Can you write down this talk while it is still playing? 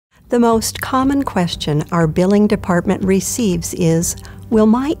The most common question our billing department receives is, will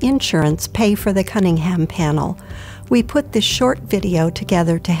my insurance pay for the Cunningham Panel? We put this short video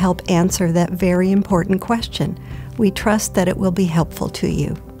together to help answer that very important question. We trust that it will be helpful to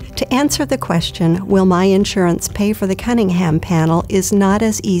you. To answer the question, will my insurance pay for the Cunningham Panel, is not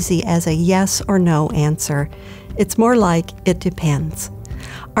as easy as a yes or no answer. It's more like it depends.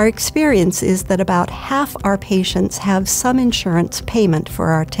 Our experience is that about half our patients have some insurance payment for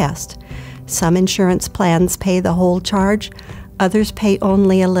our test. Some insurance plans pay the whole charge, others pay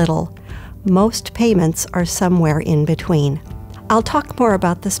only a little. Most payments are somewhere in between. I'll talk more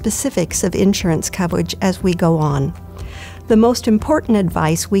about the specifics of insurance coverage as we go on. The most important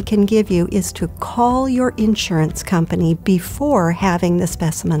advice we can give you is to call your insurance company before having the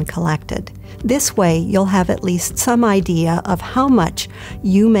specimen collected. This way, you'll have at least some idea of how much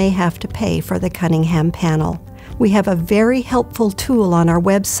you may have to pay for the Cunningham Panel. We have a very helpful tool on our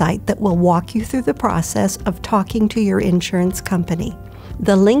website that will walk you through the process of talking to your insurance company.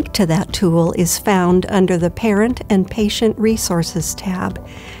 The link to that tool is found under the Parent and Patient Resources tab,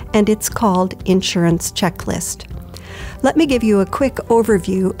 and it's called Insurance Checklist. Let me give you a quick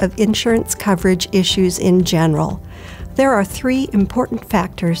overview of insurance coverage issues in general. There are 3 important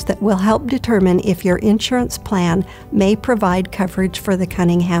factors that will help determine if your insurance plan may provide coverage for the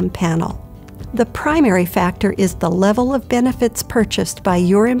Cunningham Panel. The primary factor is the level of benefits purchased by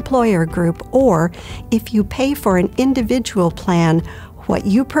your employer group, or if you pay for an individual plan, what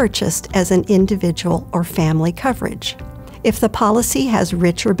you purchased as an individual or family coverage. If the policy has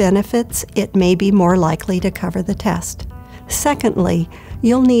richer benefits, it may be more likely to cover the test. Secondly,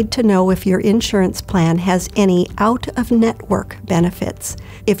 you'll need to know if your insurance plan has any out-of-network benefits.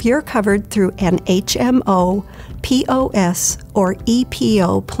 If you're covered through an HMO, POS, or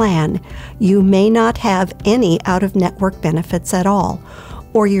EPO plan, you may not have any out-of-network benefits at all,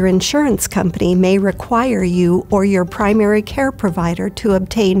 or your insurance company may require you or your primary care provider to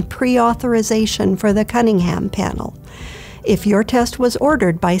obtain pre-authorization for the Cunningham Panel. If your test was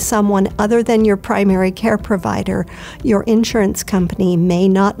ordered by someone other than your primary care provider, your insurance company may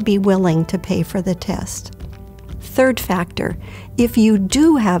not be willing to pay for the test. Third factor, if you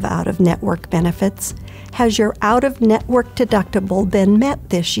do have out-of-network benefits, has your out-of-network deductible been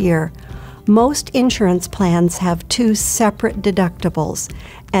met this year? Most insurance plans have 2 separate deductibles,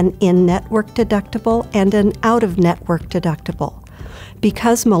 an in-network deductible and an out-of-network deductible.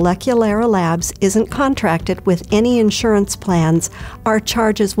 Because Moleculera Labs isn't contracted with any insurance plans, our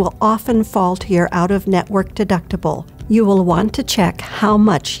charges will often fall to your out-of-network deductible. You will want to check how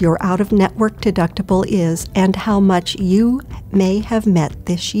much your out-of-network deductible is and how much you may have met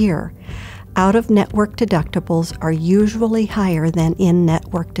this year. Out-of-network deductibles are usually higher than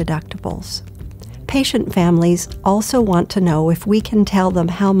in-network deductibles. Patient families also want to know if we can tell them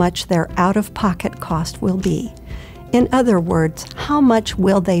how much their out-of-pocket cost will be. In other words, how much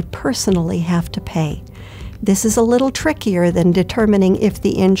will they personally have to pay? This is a little trickier than determining if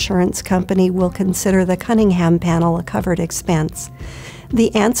the insurance company will consider the Cunningham Panel a covered expense.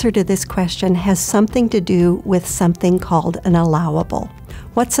 The answer to this question has something to do with something called an allowable.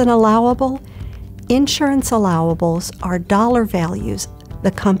 What's an allowable? Insurance allowables are dollar values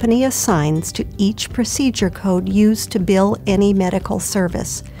the company assigns to each procedure code used to bill any medical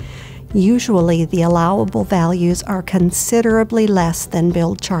service. Usually, the allowable values are considerably less than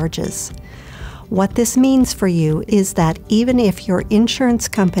billed charges. What this means for you is that even if your insurance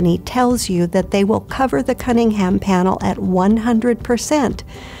company tells you that they will cover the Cunningham Panel at 100%,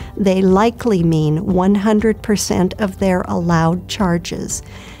 they likely mean 100% of their allowed charges.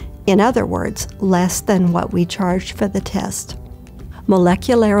 In other words, less than what we charged for the test.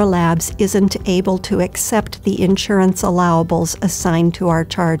 Moleculera Labs isn't able to accept the insurance allowables assigned to our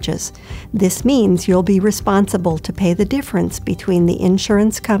charges. This means you'll be responsible to pay the difference between the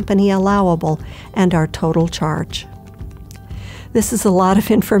insurance company allowable and our total charge. This is a lot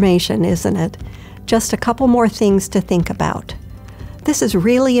of information, isn't it? Just a couple more things to think about. This is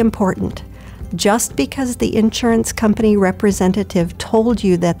really important. Just because the insurance company representative told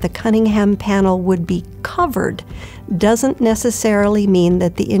you that the Cunningham Panel would be covered doesn't necessarily mean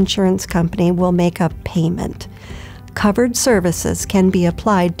that the insurance company will make a payment. Covered services can be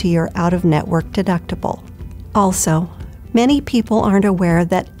applied to your out-of-network deductible. Also, many people aren't aware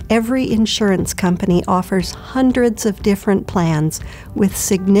that every insurance company offers hundreds of different plans with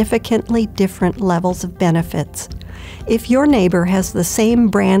significantly different levels of benefits. If your neighbor has the same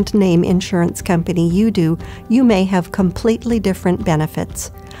brand name insurance company you do, you may have completely different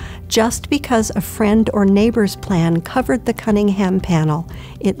benefits. Just because a friend or neighbor's plan covered the Cunningham Panel,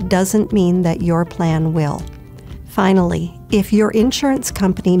 it doesn't mean that your plan will. Finally, if your insurance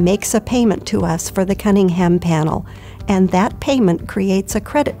company makes a payment to us for the Cunningham Panel, and that payment creates a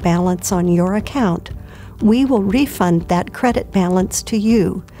credit balance on your account, we will refund that credit balance to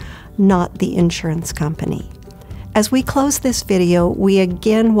you, not the insurance company. As we close this video, we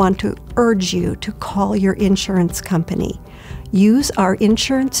again want to urge you to call your insurance company. Use our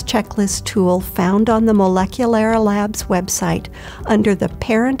insurance checklist tool found on the Moleculera Labs website under the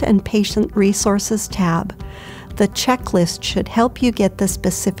Parent and Patient Resources tab. The checklist should help you get the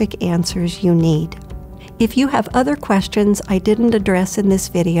specific answers you need. If you have other questions I didn't address in this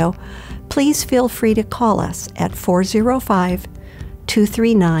video, please feel free to call us at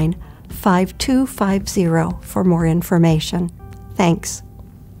 405-239-5250 for more information. Thanks.